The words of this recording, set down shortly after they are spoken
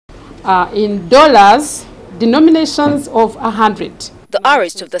in dollars, denominations of 100. The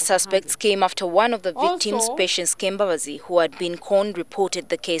arrest of the suspects came after one of the victims, Patience Kembabazi, who had been conned, reported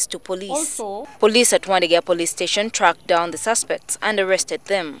the case to police. Police at Wandegeya police station tracked down the suspects and arrested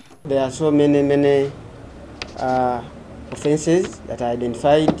them. There are so many offenses that are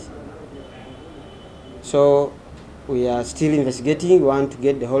identified. So we are still investigating. We want to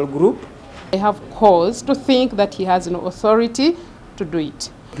get the whole group. I have cause to think that he has no authority to do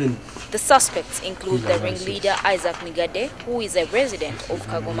it. The suspects include the ringleader Isaac Nigade, who is a resident of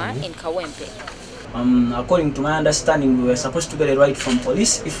Kagoma in Kawempe. According to my understanding, we were supposed to get a right from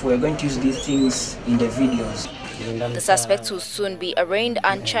police if we were going to use these things in the videos. The suspects will soon be arraigned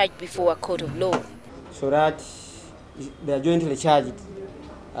and charged before a court of law. So that they are jointly charged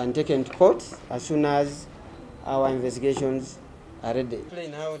and taken to court as soon as our investigations are ready.